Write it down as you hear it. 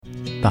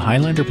The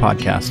Highlander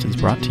podcast is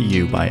brought to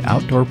you by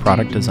Outdoor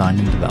Product Design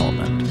and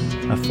Development,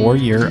 a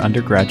 4-year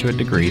undergraduate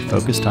degree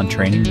focused on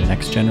training the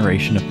next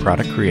generation of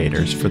product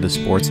creators for the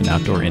sports and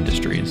outdoor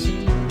industries.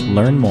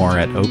 Learn more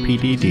at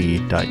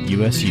opdd.usu.edu.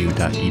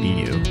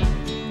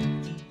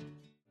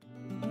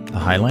 The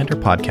Highlander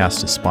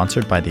podcast is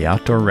sponsored by the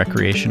Outdoor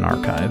Recreation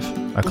Archive,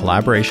 a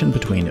collaboration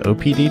between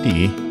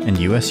OPDD and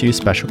USU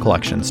Special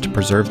Collections to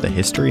preserve the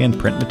history and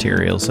print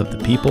materials of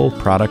the people,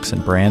 products,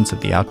 and brands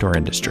of the outdoor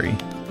industry.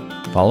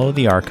 Follow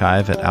the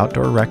archive at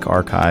Outdoor Rec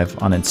Archive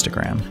on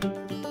Instagram.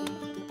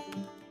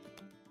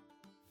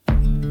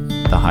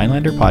 The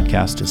Highlander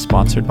podcast is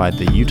sponsored by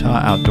the Utah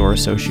Outdoor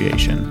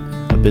Association,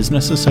 a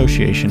business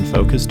association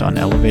focused on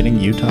elevating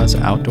Utah's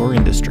outdoor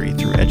industry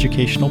through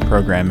educational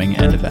programming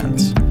and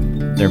events.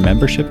 Their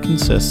membership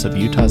consists of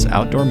Utah's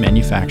outdoor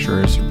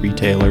manufacturers,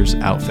 retailers,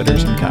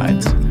 outfitters, and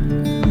guides.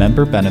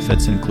 Member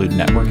benefits include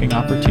networking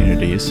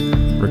opportunities,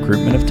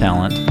 recruitment of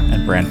talent,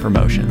 and brand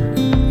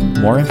promotion.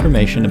 More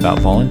information about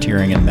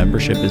volunteering and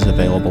membership is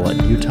available at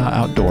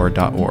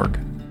utahoutdoor.org.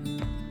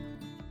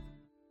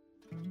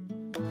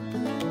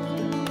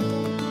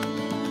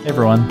 Hey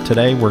everyone,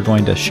 today we're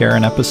going to share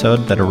an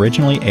episode that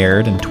originally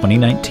aired in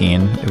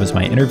 2019. It was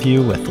my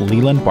interview with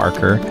Leland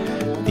Barker,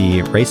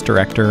 the race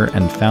director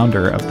and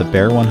founder of the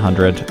Bear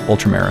 100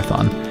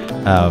 Ultramarathon.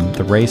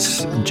 The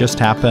race just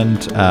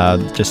happened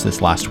just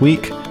this last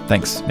week.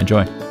 Thanks.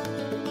 Enjoy.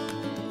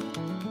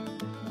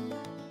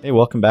 Hey,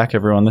 welcome back,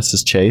 everyone. This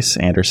is Chase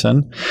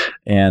Anderson,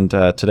 and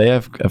today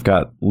I've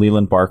got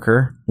Leland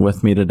Barker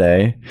with me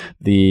today,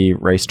 the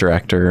race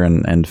director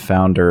and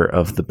founder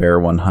of the Bear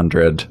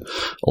 100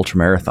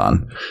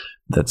 Ultramarathon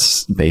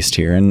that's based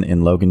here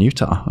in Logan,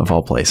 Utah, of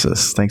all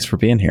places. Thanks for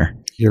being here.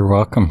 You're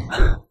welcome.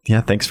 Yeah,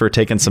 thanks for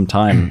taking some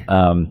time.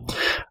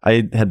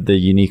 I had the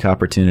unique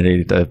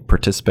opportunity to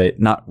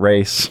participate, not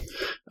race.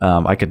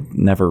 I could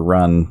never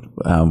run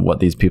what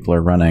these people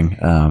are running,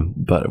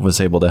 but was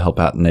able to help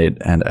out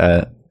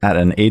at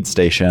an aid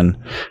station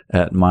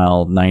at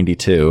mile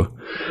 92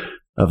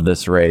 of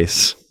this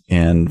race,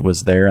 and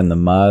was there in the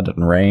mud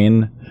and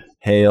rain,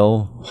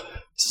 hail,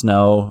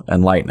 snow,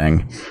 and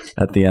lightning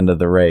at the end of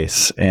the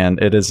race. And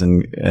it is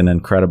an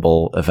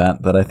incredible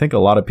event that I think a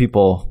lot of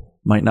people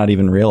might not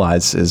even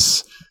realize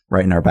is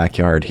right in our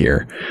backyard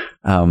here.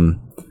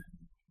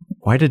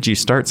 Why did you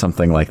start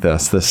something like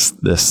this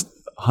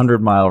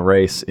 100-mile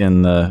race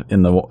in the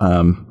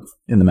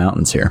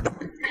mountains here?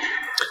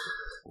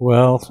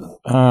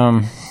 Well,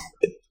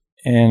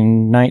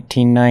 in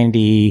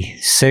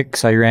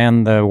 1996, I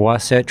ran the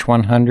Wasatch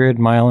 100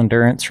 mile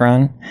endurance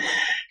run,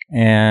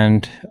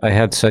 and I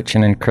had such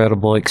an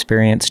incredible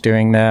experience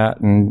doing that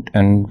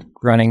and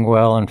running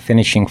well and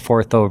finishing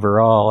 4th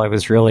overall. I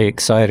was really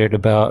excited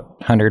about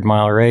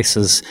 100-mile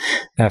races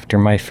after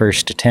my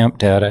first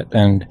attempt at it.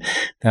 And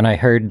then I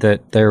heard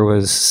that there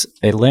was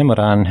a limit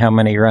on how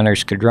many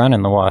runners could run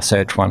in the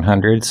Wasatch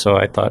 100. So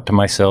I thought to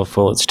myself,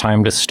 well, it's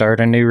time to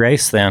start a new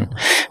race then.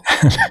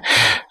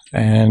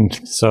 And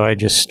so I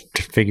just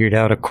figured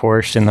out a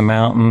course in the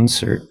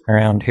mountains or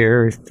around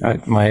here.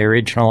 My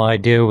original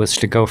idea was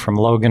to go from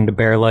Logan to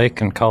Bear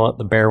Lake and call it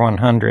the Bear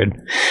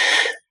 100.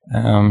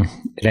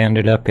 It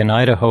ended up in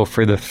Idaho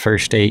for the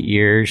first 8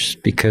 years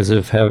because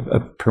of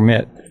a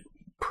permit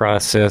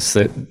process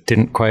that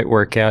didn't quite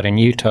work out in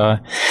Utah.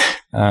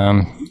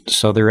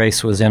 So the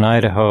race was in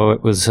Idaho.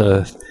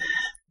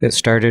 It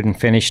started and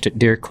finished at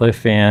Deer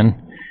Cliff Inn,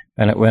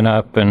 and it went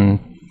up and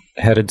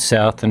headed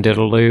south and did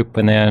a loop,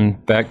 and then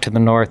back to the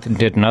north and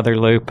did another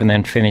loop, and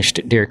then finished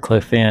at Deer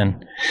Cliff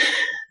Inn.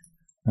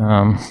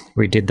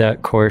 We did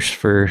that course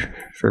for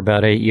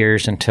about 8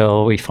 years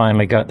until we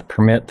finally got the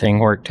permit thing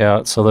worked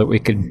out so that we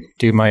could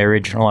do my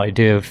original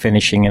idea of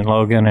finishing in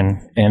Logan and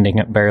ending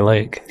at Bear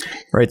Lake.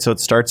 Right. So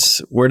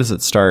where does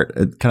it start?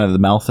 At kind of the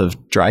mouth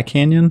of Dry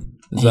Canyon?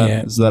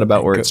 Is that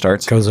about where it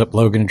starts? It goes up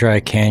Logan Dry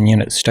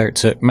Canyon. It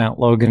starts at Mount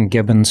Logan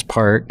Gibbons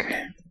Park.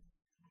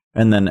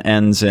 And then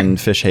ends in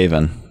Fish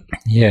Haven.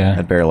 Yeah.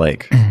 At Bear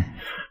Lake.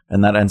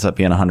 And that ends up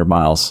being 100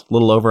 miles. A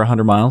little over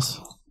 100 miles?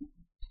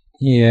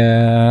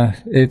 Yeah,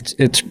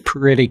 it's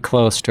pretty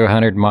close to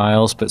 100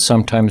 miles, but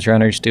sometimes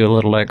runners do a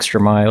little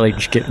extra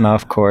mileage getting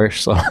off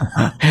course. So.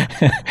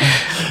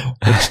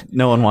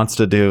 No one wants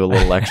to do a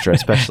little extra,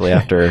 especially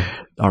after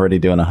already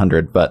doing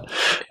 100. But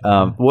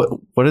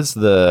what does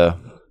the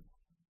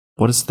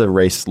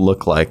race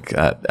look like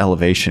at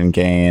elevation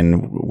gain?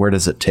 Where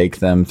does it take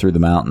them through the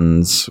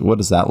mountains? What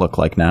does that look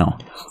like now?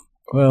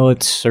 Well,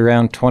 it's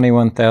around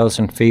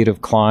 21,000 feet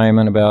of climb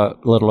and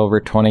about a little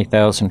over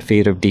 20,000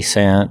 feet of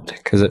descent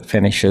because it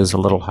finishes a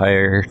little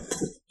higher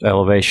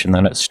elevation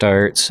than it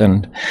starts.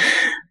 And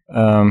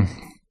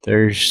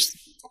there's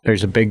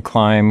a big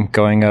climb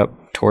going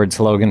up towards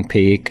Logan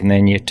Peak, and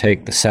then you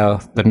take the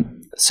South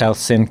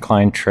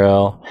Syncline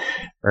Trail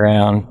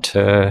around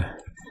to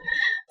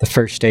the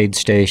first aid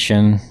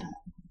station,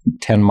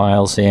 10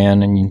 miles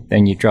in, and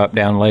then you drop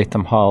down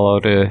Latham Hollow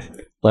to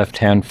Left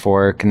Hand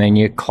Fork, and then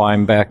you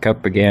climb back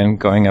up again,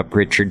 going up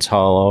Richards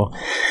Hollow,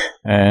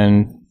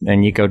 and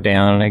then you go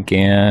down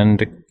again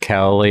to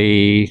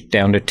Cowley,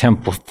 down to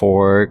Temple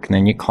Fork, and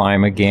then you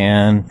climb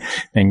again.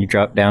 Then you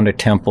drop down to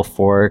Temple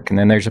Fork, and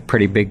then there's a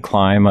pretty big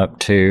climb up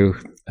to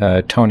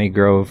Tony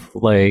Grove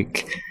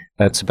Lake.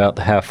 That's about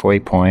the halfway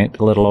point,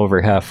 a little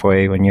over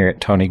halfway when you're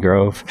at Tony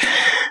Grove.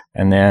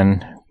 And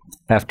then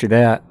after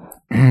that,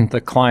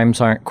 the climbs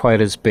aren't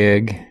quite as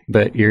big,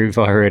 but you've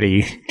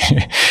already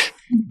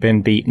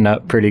been beaten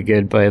up pretty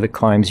good by the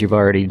climbs you've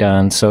already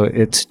done. So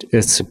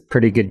it's a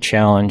pretty good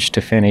challenge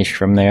to finish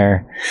from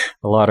there.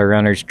 A lot of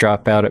runners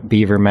drop out at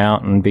Beaver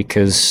Mountain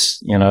because,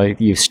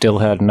 you've still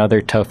had another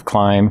tough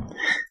climb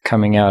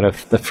coming out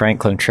of the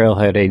Franklin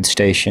Trailhead aid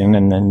station,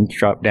 and then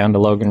drop down to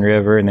Logan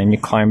River, and then you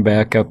climb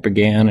back up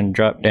again and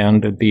drop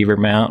down to Beaver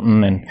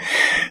Mountain,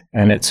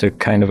 and it's a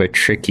kind of a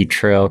tricky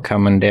trail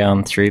coming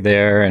down through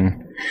there.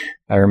 And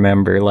I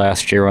remember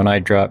last year when I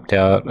dropped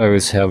out, I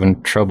was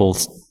having trouble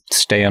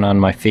staying on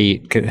my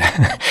feet.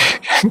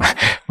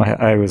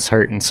 I was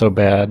hurting so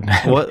bad.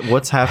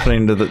 What's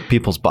happening to the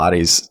people's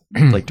bodies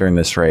like during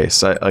this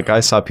race? I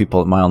saw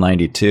people at mile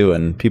 92,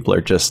 and people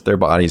are just, their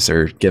bodies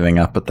are giving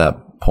up at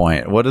that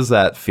point. What does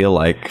that feel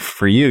like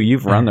for you?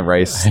 You've run the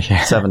race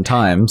 7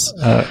 times.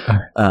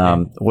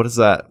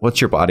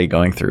 What's your body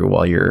going through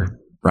while you're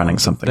running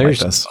something like this?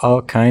 There's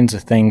all kinds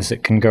of things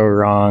that can go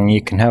wrong.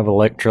 You can have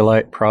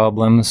electrolyte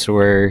problems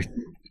where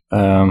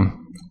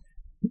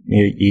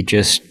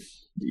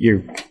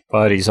your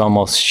body's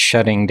almost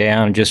shutting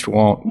down, just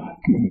won't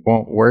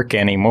work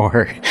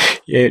anymore.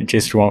 It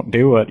just won't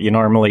do what you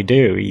normally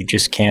do. You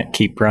just can't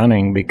keep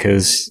running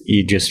because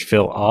you just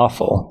feel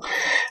awful.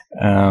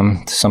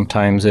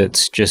 Sometimes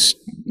it's just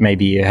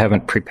maybe you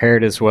haven't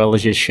prepared as well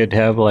as you should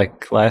have.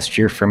 Like last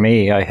year for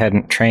me, I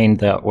hadn't trained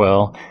that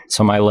well,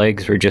 so my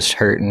legs were just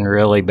hurting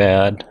really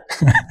bad.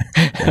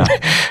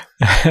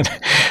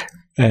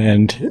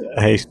 And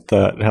I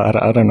thought,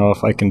 I don't know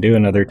if I can do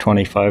another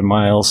 25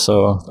 miles,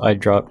 so I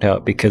dropped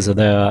out because of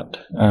that.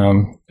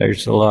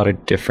 There's a lot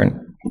of different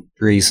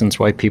reasons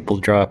why people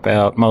drop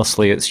out.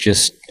 Mostly it's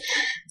just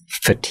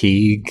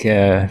fatigue,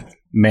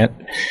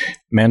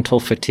 mental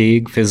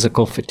fatigue,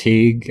 physical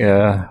fatigue,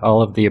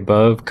 all of the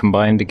above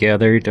combined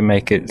together to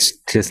make it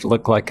just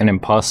look like an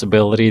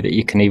impossibility that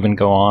you can even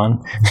go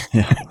on.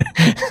 Yeah.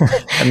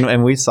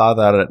 And we saw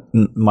that at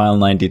mile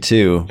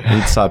 92.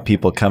 We saw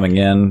people coming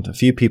in, a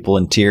few people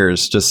in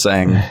tears, just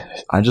saying,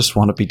 I just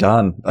want to be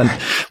done. And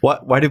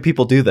why do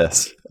people do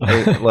this?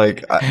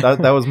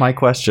 That was my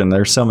question.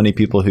 There's so many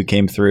people who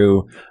came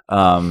through,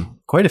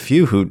 quite a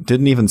few who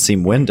didn't even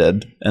seem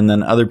winded, and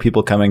then other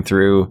people coming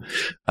through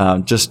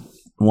just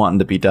wanting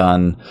to be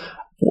done.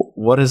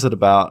 What is it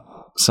about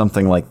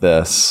something like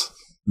this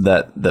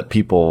that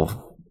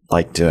people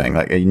like doing?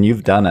 And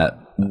you've done it.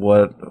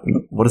 What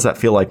does that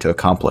feel like to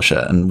accomplish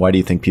it? And why do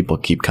you think people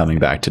keep coming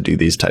back to do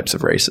these types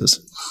of races?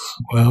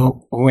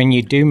 Well, when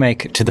you do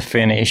make it to the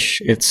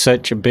finish, it's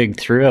such a big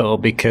thrill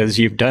because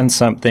you've done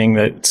something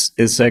that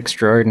is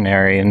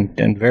extraordinary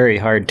and very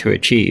hard to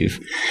achieve.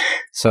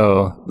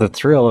 So the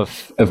thrill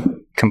of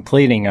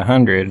completing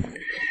 100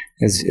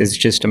 is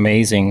just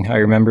amazing. I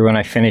remember when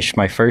I finished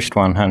my first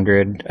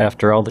 100,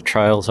 after all the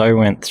trials I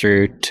went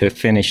through to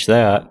finish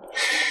that,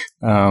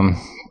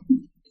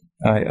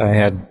 I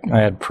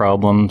had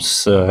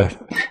problems.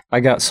 I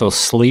got so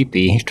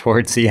sleepy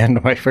towards the end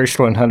of my first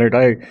 100.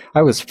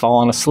 I was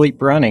falling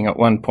asleep running at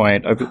one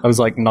point. I was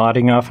like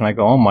nodding off, and I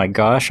go, "Oh my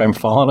gosh, I'm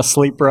falling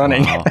asleep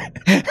running." Wow.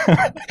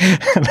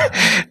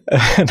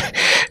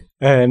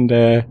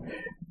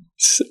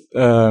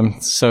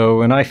 So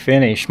when I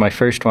finished my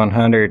first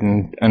 100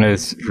 and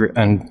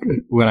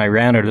when I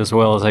ran it as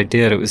well as I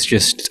did, it was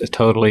just a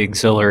totally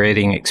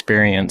exhilarating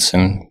experience,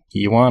 and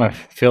you want to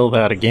feel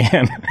that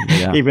again.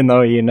 Yeah. Even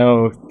though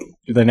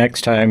the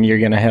next time you're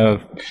going to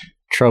have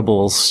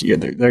troubles.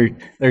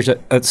 There's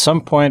at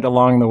some point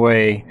along the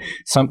way,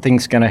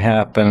 something's going to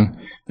happen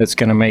that's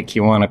going to make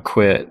you want to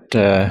quit.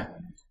 And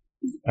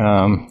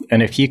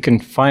if you can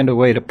find a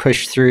way to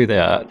push through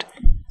that,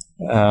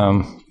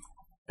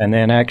 and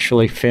then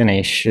actually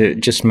finish, it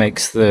just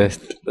makes the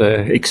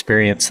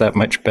experience that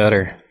much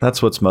better.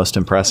 That's what's most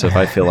impressive,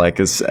 I feel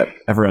like, is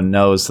everyone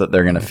knows that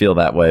they're going to feel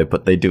that way,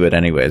 but they do it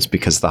anyways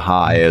because the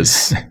high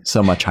is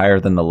so much higher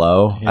than the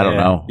low. Yeah. I don't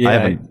know. Yeah. I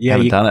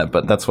haven't done it,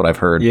 but that's what I've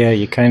heard. Yeah,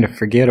 you kind of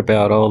forget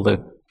about all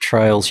the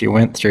trials you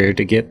went through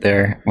to get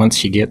there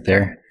once you get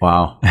there.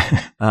 Wow.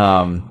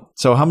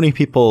 So how many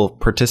people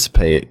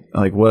participate?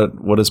 Like what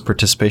does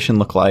participation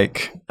look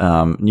like?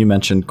 You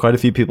mentioned quite a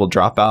few people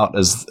drop out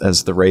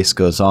as the race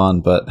goes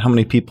on, but how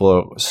many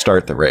people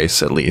start the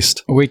race at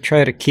least? We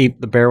try to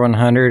keep the Bear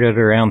 100 at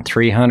around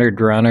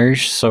 300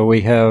 runners. So we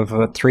have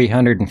a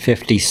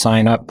 350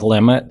 sign up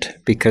limit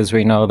because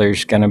we know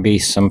there's going to be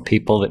some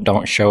people that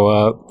don't show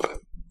up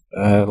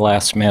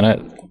last minute.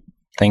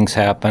 Things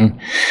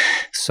happen.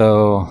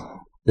 So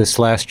this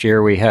last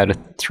year we had a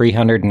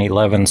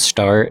 311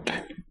 start.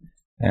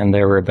 And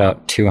there were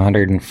about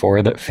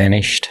 204 that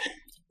finished.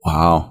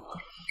 Wow.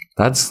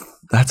 That's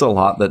a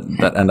lot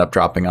that end up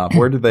dropping off.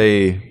 Where do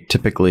they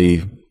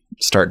typically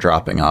start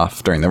dropping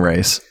off during the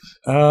race?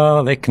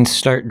 They can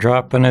start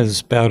dropping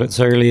about as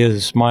early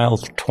as mile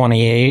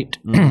 28,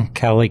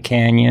 Cali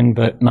Canyon,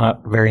 but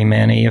not very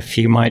many. A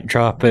few might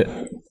drop at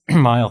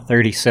mile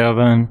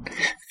 37, a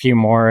few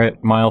more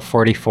at mile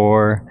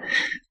 44,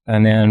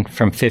 and then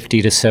from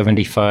 50 to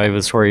 75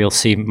 is where you'll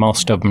see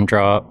most of them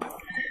drop.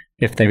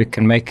 If they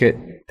can make it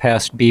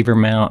past Beaver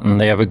Mountain,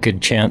 they have a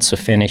good chance of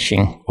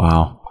finishing.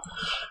 Wow.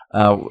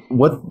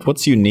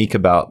 What's unique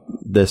about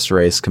this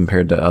race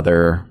compared to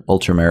other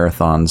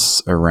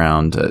ultramarathons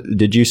around?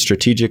 Did you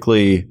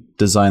strategically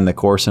design the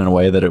course in a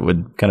way that it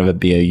would kind of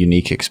be a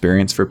unique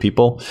experience for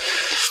people?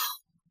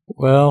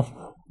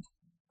 Well,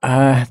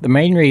 the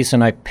main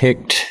reason I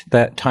picked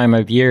that time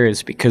of year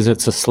is because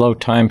it's a slow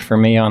time for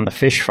me on the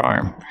fish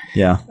farm.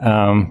 Yeah.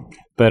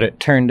 But it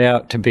turned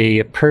out to be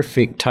a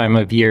perfect time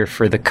of year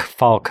for the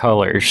fall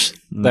colors.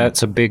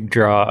 That's a big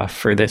draw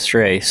for this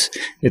race.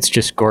 It's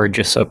just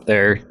gorgeous up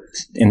there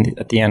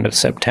at the end of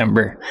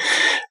September.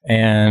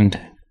 And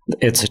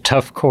it's a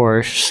tough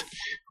course,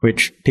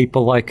 which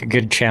people like a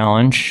good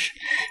challenge.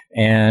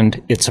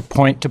 And it's a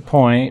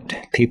point-to-point.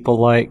 People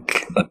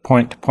like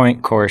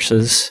point-to-point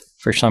courses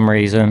for some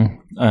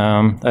reason.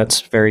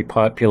 That's very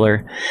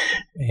popular.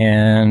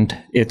 And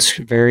it's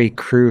very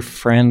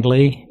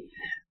crew-friendly.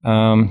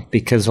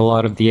 Because a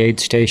lot of the aid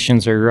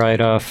stations are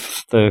right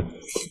off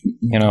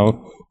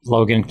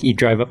Logan. You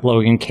drive up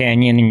Logan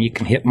Canyon and you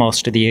can hit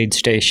most of the aid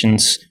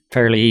stations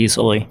fairly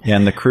easily. Yeah,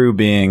 and the crew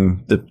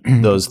being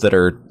those that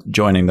are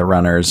joining the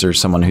runners, or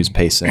someone who's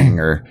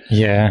pacing, or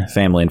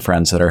family and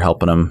friends that are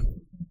helping them.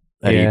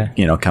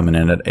 Coming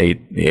in at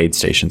aid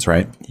stations,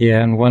 right?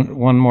 Yeah, and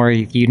one more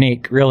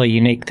really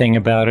unique thing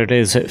about it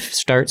is it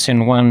starts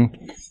in one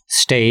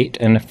state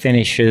and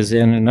finishes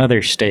in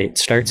another state.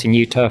 Starts in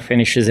Utah,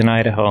 finishes in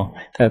Idaho.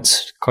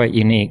 That's quite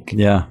unique.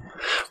 Yeah.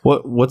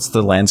 What's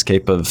the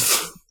landscape of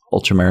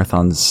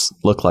ultramarathons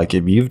look like?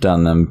 You've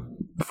done them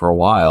for a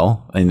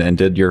while and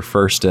did your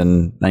first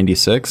in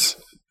 96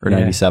 or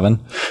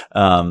 97.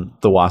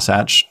 The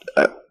Wasatch,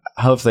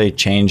 how have they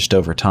changed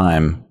over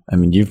time? I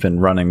mean, you've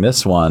been running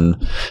this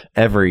one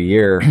every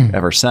year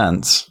ever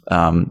since.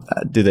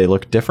 Do they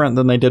look different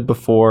than they did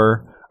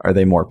before? Are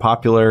they more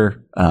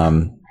popular?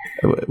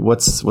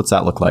 What's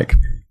that look like?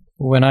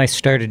 When I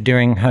started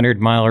doing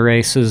 100-mile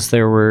races,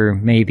 there were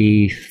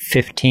maybe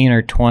 15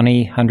 or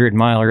 20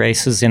 100-mile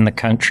races in the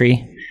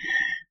country,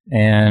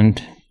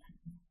 and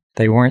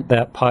they weren't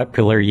that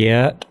popular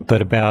yet.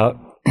 But about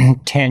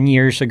 10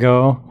 years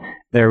ago,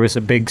 there was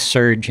a big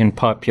surge in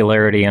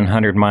popularity in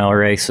 100-mile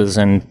races,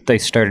 and they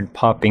started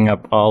popping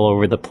up all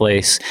over the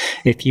place.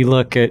 If you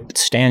look at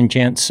Stan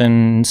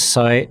Jensen's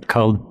site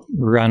called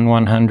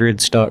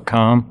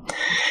run100s.com,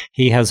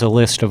 he has a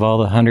list of all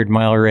the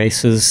 100-mile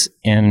races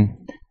in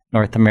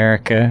North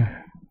America,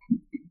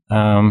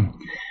 and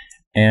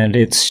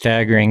it's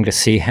staggering to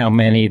see how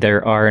many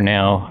there are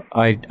now.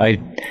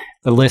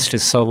 The list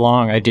is so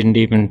long, I didn't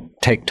even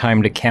take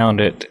time to count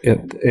it.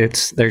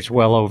 There's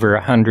well over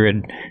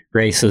 100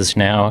 races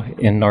now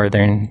in North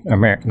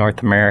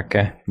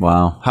America.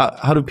 Wow.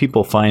 How do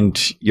people find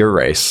your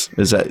race?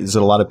 Is it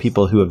a lot of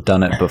people who have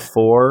done it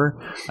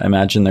before? I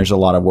imagine there's a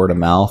lot of word of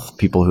mouth.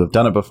 People who have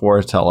done it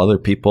before tell other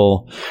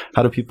people.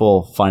 How do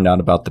people find out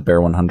about the Bear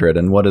 100,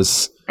 and what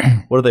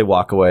do they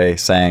walk away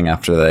saying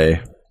after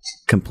they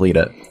complete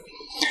it?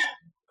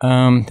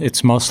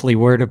 It's mostly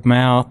word of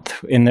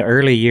mouth. In the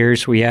early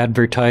years, we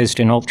advertised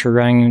in Ultra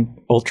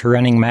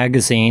Running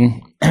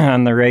magazine,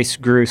 and the race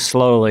grew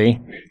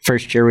slowly.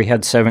 First year we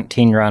had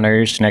 17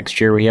 runners.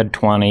 Next year we had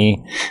 20.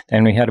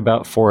 Then we had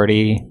about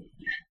 40,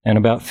 then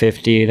about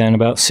 50, then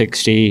about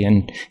 60.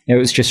 And it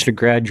was just a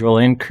gradual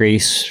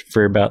increase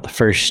for about the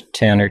first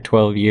 10 or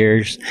 12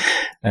 years.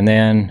 And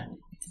then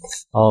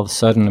all of a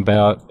sudden,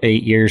 about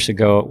 8 years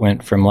ago, it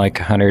went from like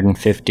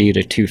 150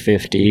 to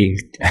 250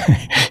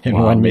 in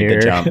 1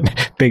 year.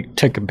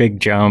 Took a big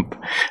jump,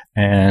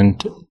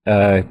 and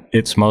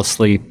it's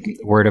mostly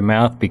word of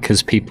mouth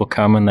because people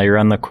come and they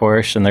run the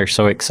course and they're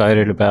so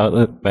excited about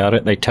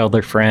it. They tell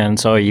their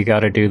friends, "Oh, you got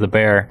to do the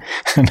Bear,"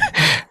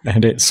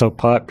 and it's so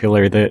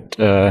popular that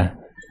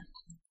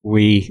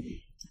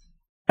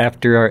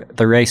after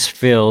the race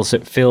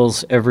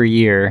fills every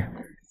year.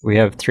 We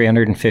have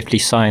 350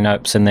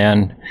 signups, and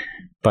then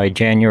by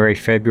January,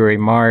 February,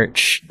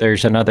 March,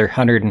 there's another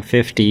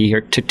 150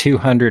 or to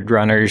 200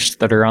 runners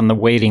that are on the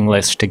waiting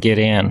list to get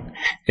in.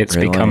 It's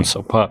become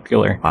so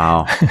popular.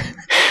 Wow.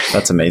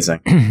 That's amazing.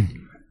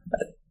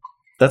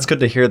 That's good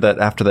to hear that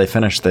after they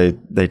finish, they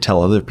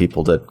tell other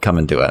people to come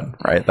and do it,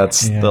 right?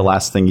 That's the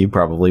last thing you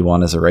probably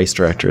want as a race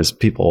director is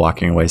people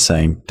walking away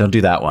saying, don't do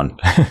that one.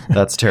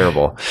 That's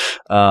terrible.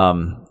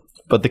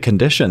 But the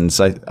conditions,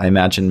 I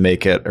imagine,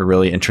 make it a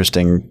really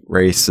interesting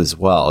race as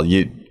well.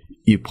 You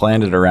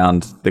planned it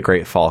around the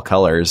great fall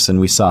colors, and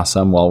we saw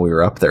some while we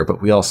were up there,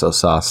 but we also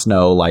saw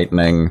snow,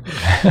 lightning,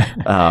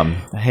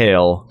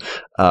 hail.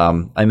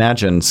 I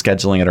imagine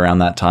scheduling it around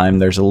that time,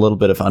 there's a little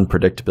bit of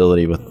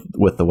unpredictability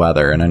with the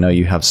weather. And I know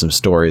you have some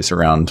stories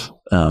around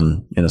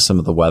some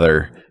of the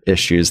weather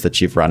issues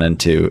that you've run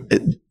into.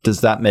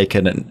 Does that make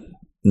it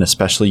an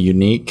especially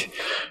unique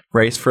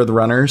race for the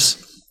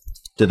runners?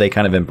 Did they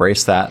kind of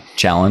embrace that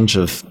challenge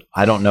of,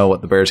 I don't know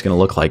what the bear is going to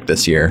look like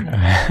this year?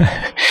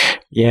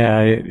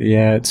 Yeah,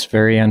 it's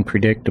very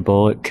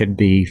unpredictable. It could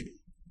be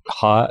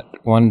hot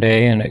one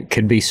day and it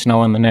could be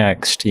snowing the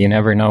next. You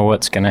never know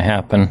what's going to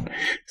happen.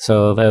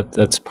 So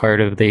that's part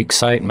of the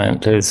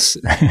excitement is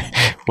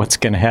what's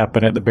going to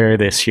happen at the bear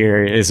this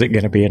year. Is it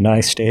going to be a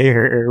nice day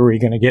or are we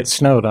going to get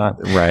snowed on?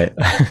 Right.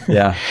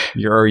 Yeah.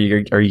 Are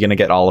you going to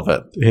get all of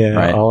it? Yeah,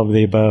 right? All of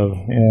the above.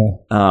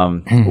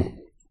 Yeah.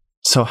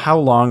 So how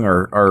long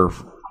are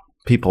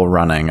people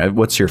running?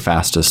 What's your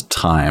fastest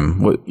time?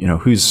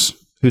 Who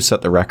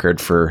set the record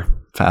for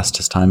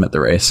fastest time at the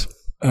race?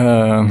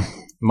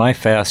 My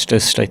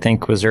fastest, I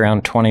think, was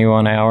around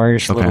 21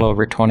 hours, a little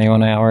over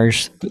 21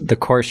 hours. The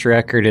course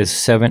record is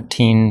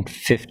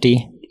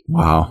 17:50.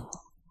 Wow.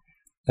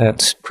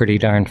 That's pretty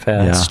darn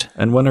fast. Yeah.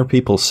 And when are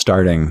people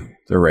starting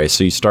the race?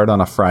 So you start on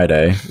a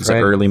Friday. Is it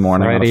early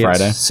morning on a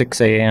Friday?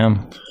 6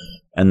 a.m.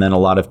 And then a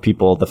lot of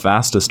people, the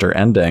fastest are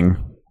ending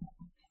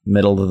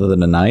middle of the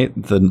night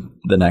the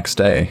next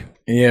day.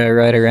 Yeah,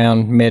 right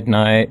around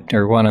midnight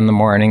or 1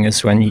 a.m.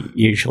 is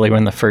usually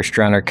when the first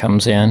runner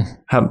comes in.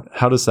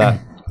 How does that?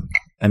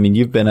 I mean,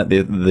 you've been at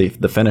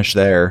the finish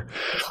there.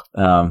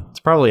 It's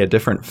probably a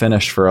different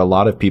finish for a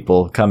lot of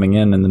people coming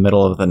in the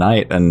middle of the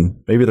night, and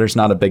maybe there's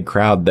not a big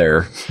crowd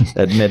there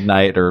at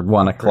midnight or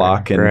 1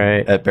 o'clock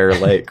at Bear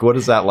Lake. What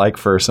is that like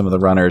for some of the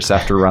runners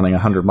after running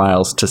 100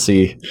 miles to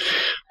see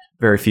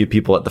very few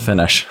people at the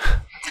finish?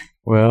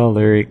 Well,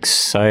 they're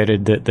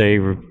excited that they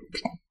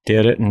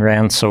did it and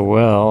ran so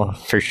well,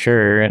 for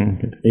sure,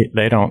 and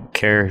they don't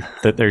care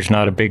that there's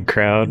not a big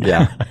crowd.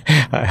 Yeah.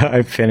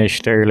 I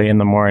finished early in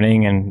the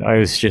morning, and I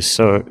was just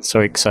so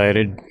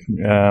excited.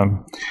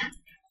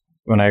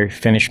 When I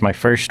finished my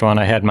first one,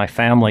 I had my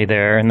family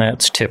there, and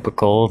that's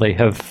typical. They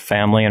have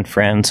family and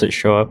friends that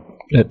show up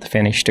at the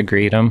finish to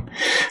greet them.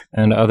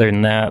 And other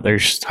than that,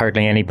 there's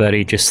hardly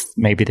anybody, just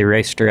maybe the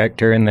race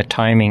director and the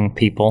timing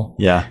people.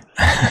 Yeah.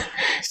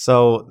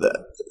 So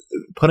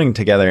putting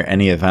together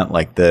any event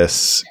like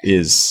this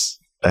is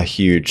a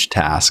huge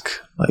task.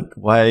 Like,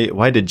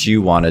 why did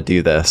you want to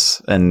do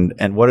this? And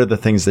what are the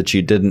things that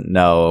you didn't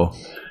know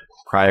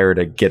prior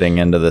to getting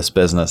into this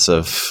business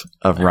of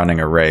running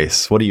a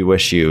race? What do you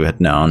wish you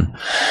had known?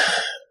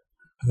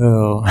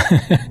 Oh.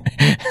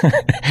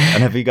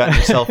 And have you gotten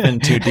yourself in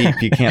too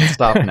deep? You can't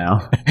stop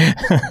now.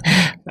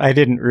 I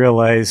didn't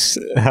realize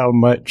how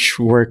much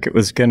work it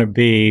was going to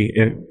be,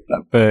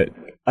 but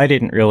I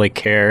didn't really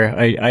care.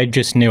 I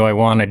just knew I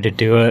wanted to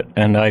do it,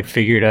 and I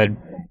figured I'd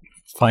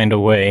find a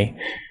way.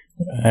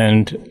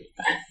 And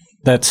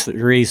that's the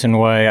reason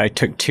why I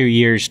took 2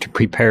 years to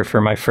prepare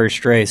for my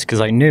first race,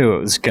 because I knew it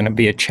was going to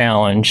be a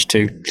challenge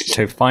to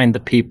find the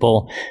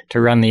people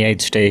to run the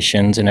aid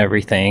stations and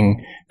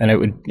everything, and it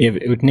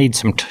would need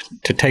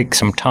to take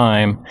some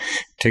time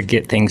to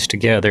get things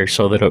together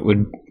so that it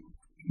would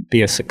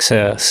be a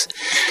success.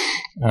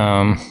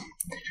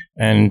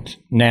 And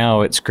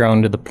now it's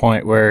grown to the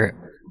point where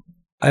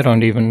I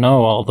don't even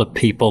know all the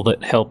people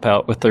that help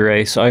out with the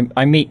race.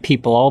 I meet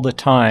people all the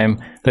time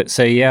that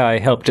say, yeah, I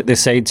helped at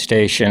this aid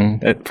station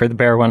for the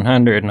Bear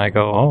 100. And I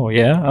go, oh,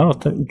 yeah? Oh,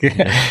 good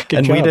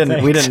and job,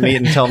 we didn't meet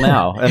until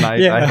now. And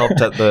I helped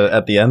at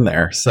the end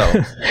there. So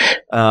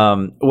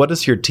what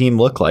does your team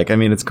look like? I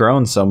mean, it's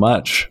grown so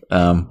much.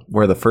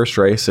 Where the first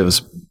race, it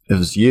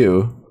was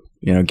you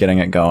getting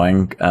it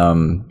going.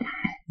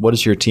 What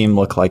does your team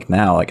look like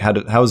now? Like,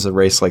 how is a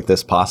race like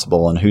this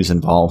possible, and who's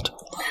involved?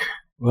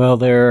 Well,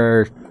 there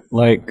are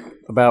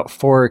about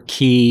 4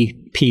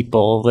 key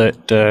people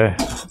that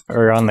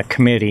are on the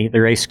committee,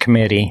 the race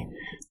committee.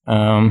 They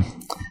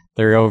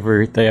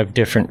have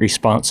different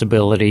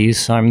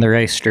responsibilities. I'm the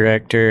race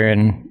director,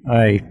 and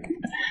I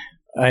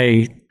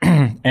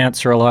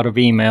answer a lot of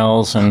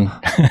emails, and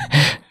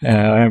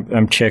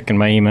I'm checking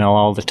my email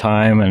all the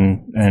time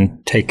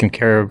and taking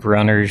care of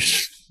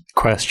runners'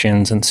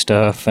 questions and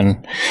stuff,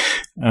 and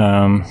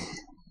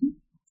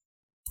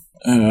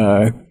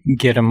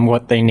get them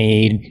what they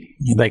need.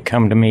 They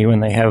come to me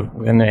when they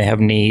have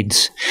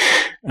needs.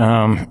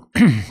 And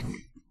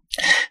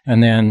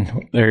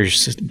then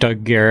there's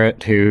Doug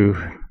Garrett, who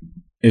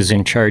is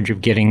in charge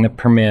of getting the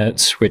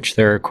permits, which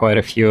there are quite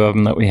a few of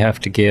them that we have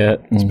to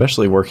get.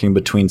 Especially working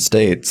between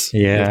states.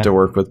 Yeah. You have to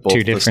work with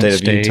both the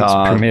state of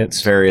Utah,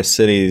 permits, various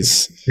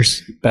cities.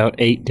 There's about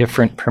 8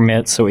 different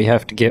permits that we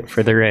have to get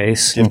for the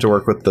race. You have to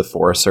work with the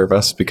Forest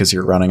Service because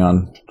you're running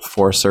on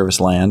Forest Service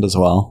land as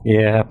well.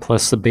 Yeah,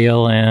 plus the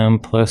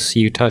BLM, plus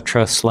Utah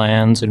Trust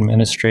Lands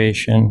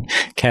Administration,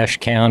 Cache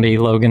County,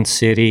 Logan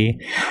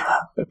City,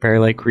 Bear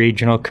Lake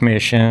Regional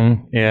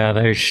Commission. Yeah,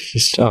 there's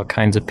just all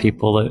kinds of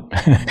people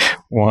that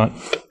want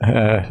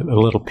a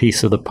little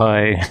piece of the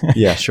pie.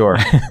 Yeah, sure.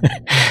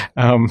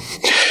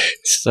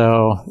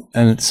 So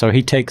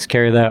he takes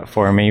care of that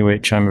for me,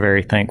 which I'm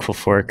very thankful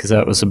for, because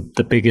that was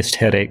the biggest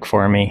headache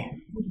for me.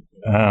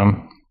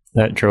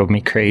 that drove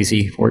me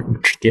crazy,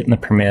 getting the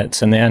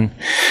permits. And then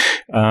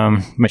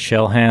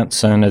Michelle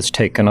Hansen has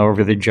taken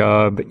over the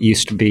job. It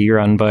used to be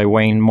run by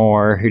Wayne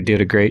Moore, who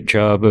did a great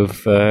job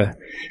of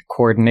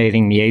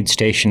coordinating the aid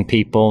station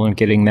people and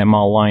getting them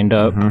all lined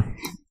up.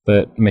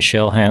 But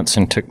Michelle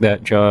Hansen took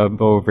that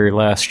job over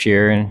last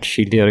year, and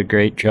she did a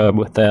great job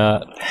with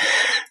that.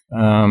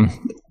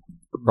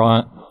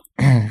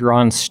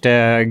 Ron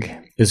Stagg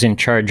is in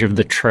charge of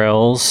the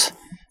trails,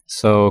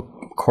 so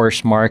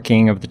course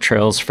marking of the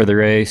trails for the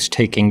race,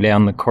 taking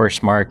down the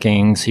course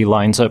markings. He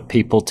lines up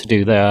people to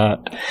do that,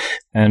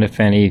 and if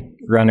any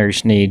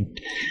runners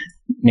need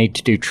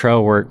to do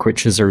trail work,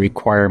 which is a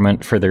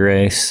requirement for the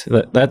race.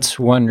 That's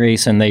one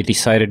reason they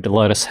decided to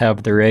let us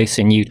have the race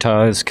in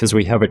Utah, is because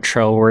we have a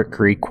trail work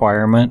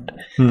requirement.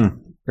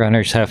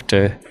 Runners have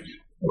to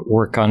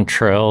work on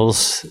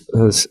trails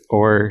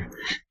or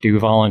do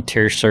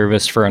volunteer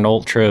service for an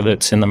ultra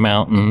that's in the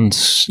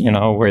mountains,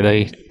 where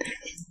they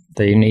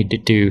need to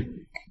do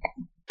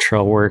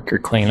trail work or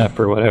cleanup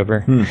or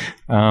whatever.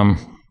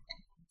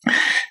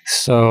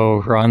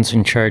 So Ron's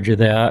in charge of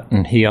that,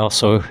 and he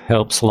also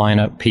helps line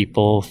up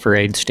people for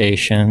aid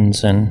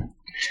stations. And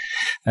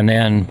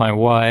then my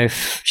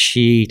wife,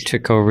 she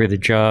took over the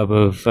job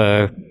of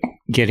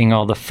getting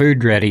all the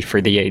food ready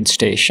for the aid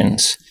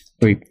stations.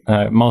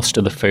 Most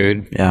of the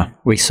food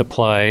we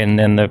supply, and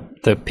then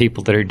the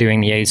people that are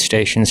doing the aid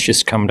stations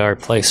just come to our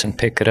place and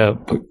pick it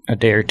up a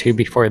day or two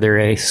before the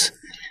race.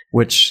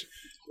 Which,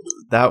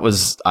 that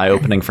was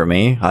eye-opening for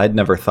me. I'd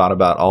never thought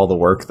about all the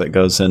work that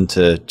goes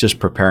into just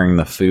preparing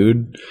the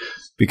food,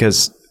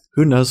 because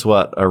who knows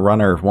what a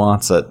runner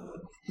wants at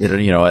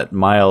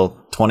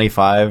mile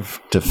 25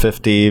 to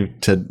 50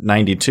 to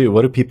 92.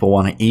 What do people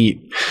want to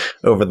eat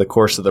over the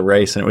course of the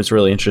race? And it was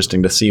really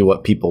interesting to see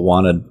what people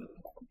wanted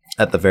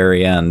at the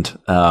very end.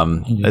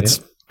 It's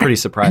pretty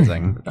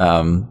surprising.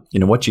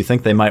 What you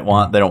think they might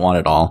want, they don't want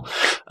it all.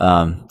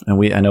 And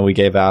I know we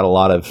gave out a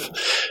lot of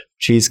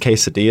cheese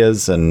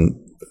quesadillas and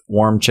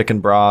warm chicken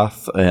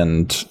broth,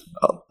 and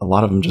a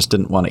lot of them just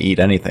didn't want to eat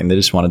anything. They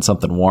just wanted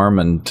something warm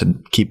and to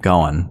keep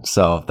going.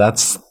 So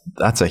that's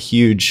a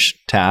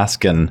huge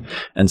task and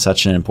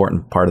such an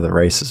important part of the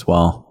race as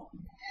well.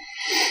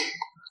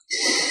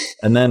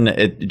 And then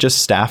it just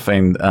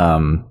staffing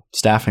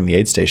the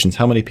aid stations.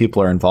 How many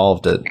people are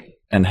involved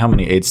and how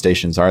many aid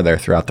stations are there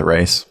throughout the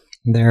race?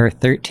 There are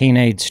 13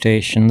 aid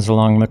stations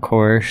along the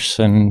course,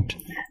 and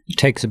it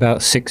takes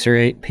about 6 or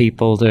 8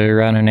 people to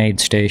run an aid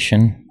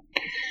station.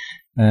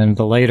 And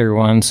the later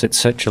ones, it's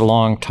such a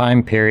long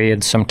time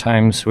period.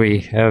 Sometimes we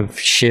have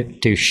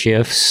do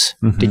shifts.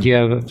 Did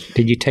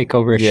you take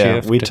over a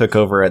shift? Yeah, we took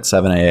over at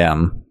 7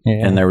 a.m.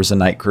 And there was a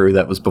night crew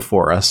that was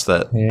before us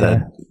that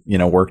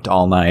worked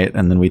all night,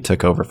 and then we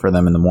took over for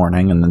them in the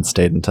morning and then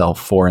stayed until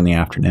 4 in the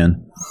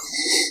afternoon.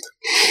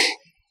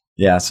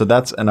 Yeah, so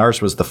and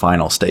ours was the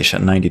final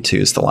station. 92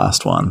 is the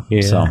last one.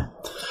 Yeah. So,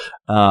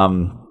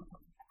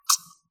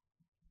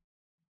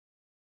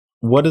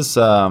 what is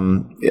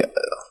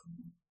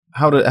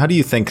how do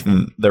you think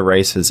the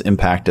race has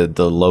impacted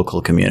the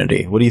local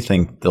community? What do you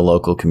think the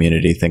local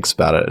community thinks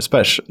about it,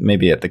 especially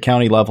maybe at the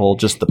county level,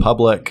 just the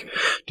public?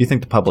 Do you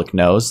think the public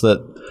knows that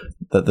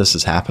this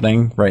is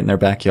happening right in their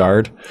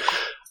backyard?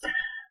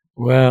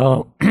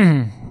 Well,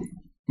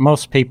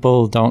 most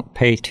people don't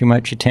pay too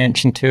much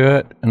attention to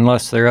it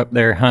unless they're up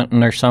there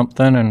hunting or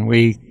something, and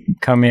we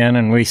come in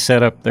and we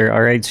set up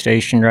our aid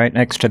station right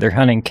next to their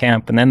hunting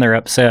camp, and then they're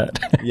upset.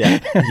 Yeah.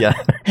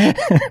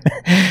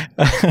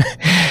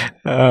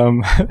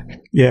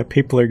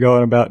 People are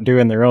going about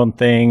doing their own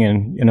thing,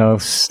 and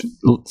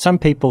some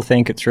people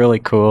think it's really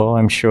cool,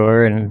 I'm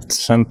sure, and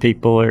some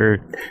people are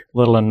a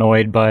little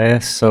annoyed by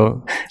us.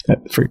 So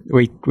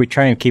we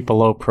try and keep a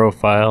low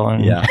profile.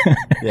 And yeah.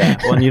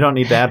 Well, and you don't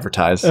need to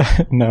advertise.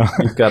 No,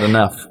 you've got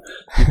enough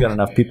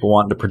people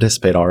wanting to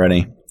participate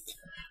already.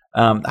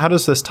 How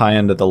does this tie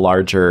into the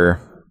larger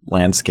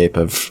landscape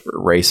of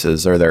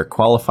races? Are there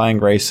qualifying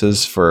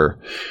races for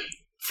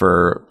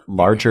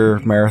larger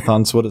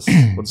marathons? What does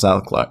that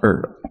look like?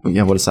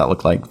 What does that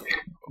look like?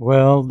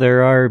 Well,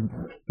 there are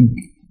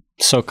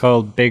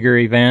so-called bigger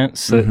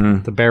events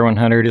that the Bear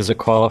 100 is a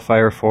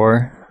qualifier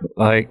for,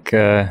 like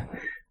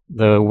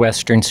the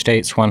Western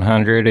States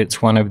 100.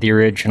 It's one of the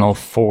original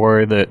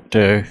 4 that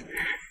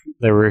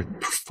there were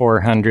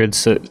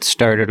 400s that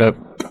started up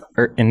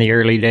in the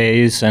early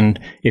days, and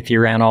if you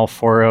ran all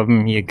 4 of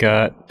them, you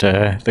got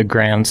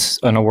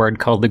an award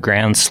called the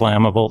Grand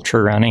Slam of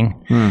ultra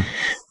running.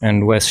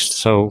 And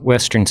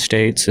Western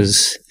States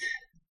is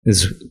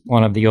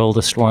one of the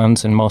oldest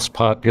ones and most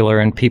popular,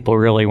 and people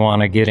really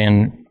want to get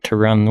in to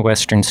run the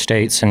Western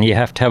States, and you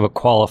have to have a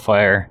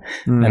qualifier,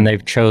 and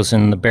they've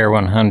chosen the Bear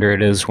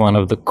 100 as one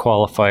of the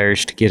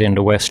qualifiers to get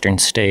into Western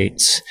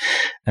States.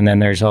 And then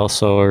there's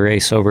also a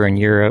race over in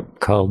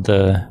Europe called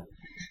the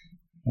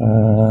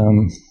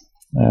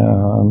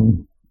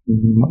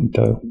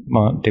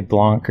Mont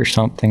Blanc or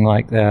something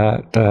like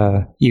that,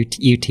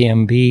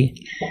 UTMB.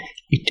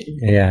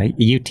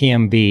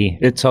 UTMB.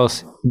 It's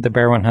also the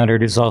Bear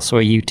 100 is also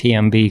a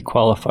UTMB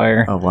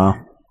qualifier. Oh wow!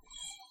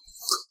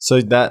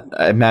 So that,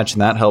 I imagine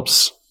that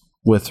helps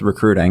with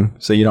recruiting.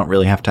 So you don't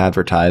really have to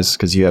advertise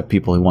because you have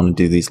people who want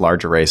to do these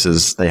larger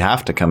races. They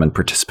have to come and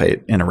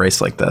participate in a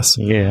race like this.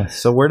 Yeah.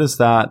 So where does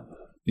that,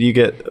 you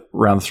get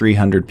around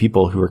 300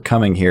 people who are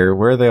coming here.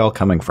 Where are they all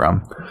coming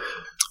from?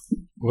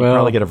 Well, you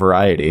probably get a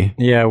variety.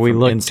 Yeah, we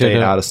looked in-state,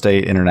 it up.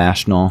 out-of-state,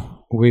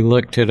 international. We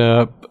looked it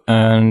up,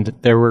 and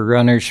there were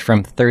runners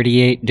from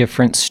 38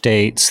 different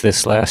states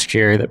this last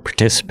year that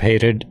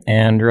participated,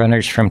 and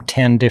runners from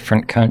 10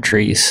 different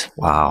countries.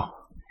 Wow.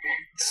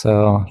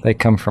 So they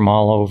come from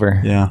all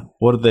over. Yeah.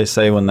 What did they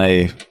say when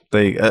they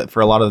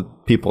for a lot of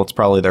people, it's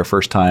probably their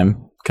first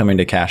time coming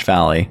to Cache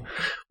Valley.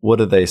 What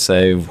do they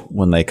say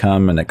when they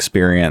come and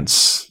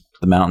experience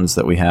the mountains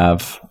that we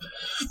have?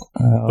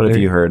 What have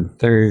you heard?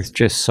 They're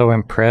just so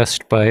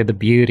impressed by the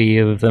beauty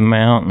of the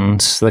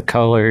mountains, the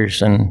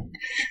colors, and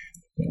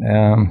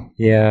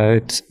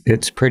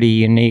it's pretty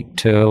unique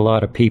to a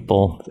lot of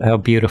people how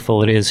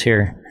beautiful it is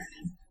here.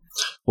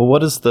 Well,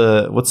 what's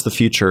the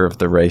future of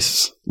the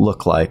race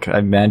look like? I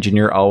imagine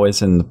you're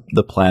always in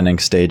the planning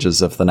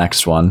stages of the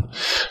next one.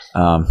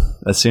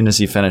 As soon as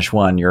you finish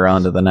one, you're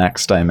on to the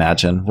next, I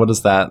imagine. What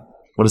does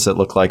it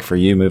look like for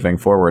you moving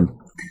forward?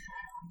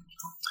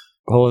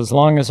 Well, as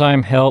long as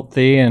I'm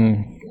healthy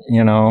and,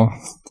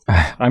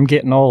 I'm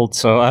getting old,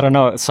 so I don't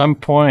know. At some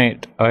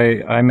point,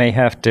 I may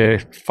have to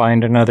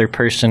find another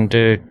person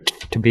to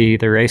be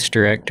the race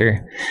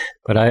director,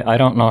 but I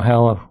don't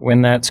know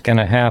when that's going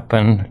to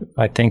happen.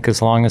 I think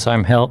as long as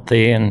I'm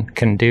healthy and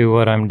can do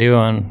what I'm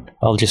doing,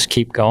 I'll just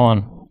keep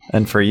going.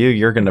 And for you,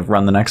 you're going to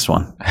run the next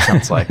one,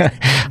 sounds like.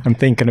 I'm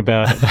thinking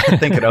about it.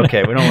 Thinking,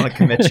 okay, we don't want to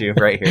commit you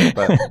right here,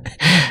 but...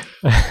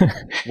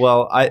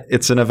 Well,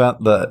 it's an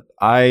event that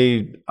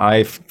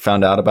I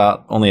found out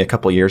about only a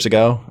couple of years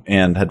ago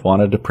and had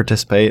wanted to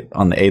participate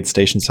on the aid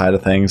station side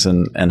of things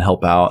and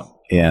help out.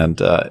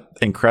 And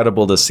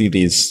incredible to see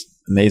these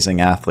amazing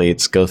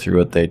athletes go through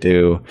what they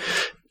do.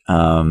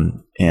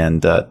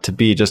 And to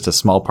be just a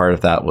small part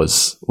of that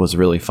was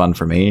really fun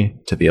for me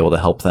to be able to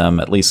help them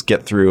at least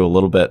get through a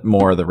little bit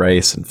more of the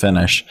race and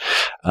finish.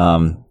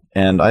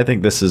 And I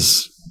think this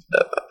is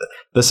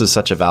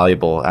such a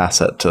valuable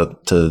asset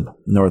to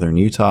northern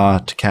Utah,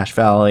 to Cache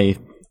Valley,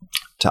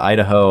 to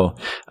Idaho.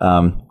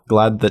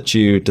 Glad that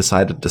you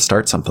decided to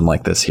start something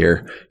like this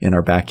here in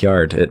our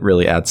backyard. It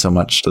really adds so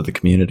much to the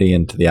community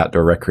and to the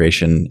outdoor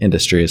recreation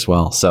industry as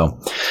well. So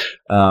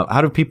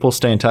how do people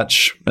stay in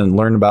touch and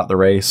learn about the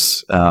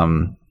race?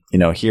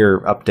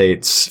 Hear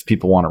updates if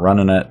people want to run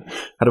in it.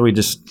 How do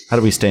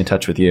we stay in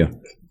touch with you?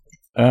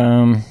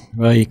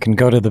 Well, you can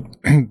go to the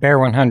Bear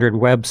 100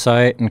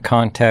 website and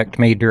contact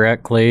me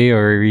directly,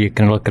 or you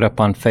can look it up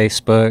on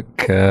Facebook.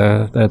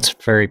 That's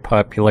very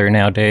popular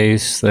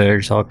nowadays.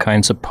 There's all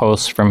kinds of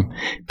posts from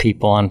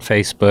people on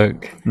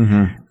Facebook.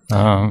 Mm-hmm.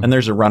 And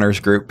there's a runners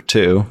group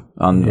too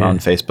on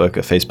Facebook,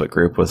 a Facebook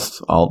group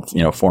with all,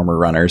 former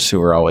runners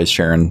who are always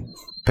sharing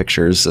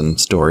pictures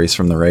and stories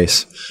from the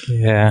race.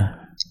 Yeah.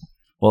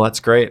 Well, that's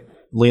great.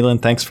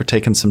 Leland, thanks for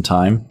taking some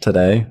time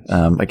today.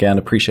 Again,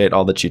 appreciate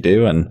all that you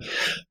do, and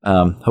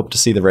hope to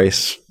see the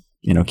race,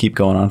 keep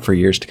going on for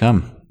years to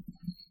come.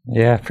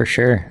 Yeah, for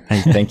sure.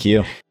 Hey, thank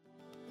you.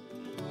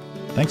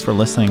 Thanks for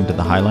listening to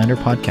the Highlander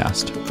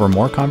podcast. For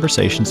more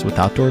conversations with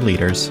outdoor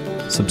leaders,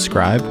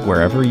 subscribe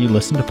wherever you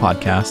listen to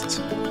podcasts,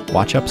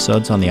 watch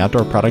episodes on the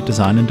Outdoor Product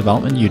Design and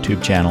Development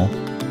YouTube channel,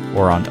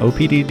 or on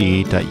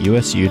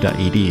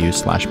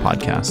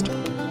opdd.usu.edu/podcast.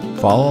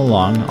 Follow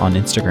along on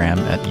Instagram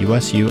at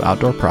USU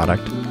Outdoor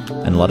Product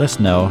and let us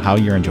know how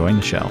you're enjoying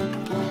the show.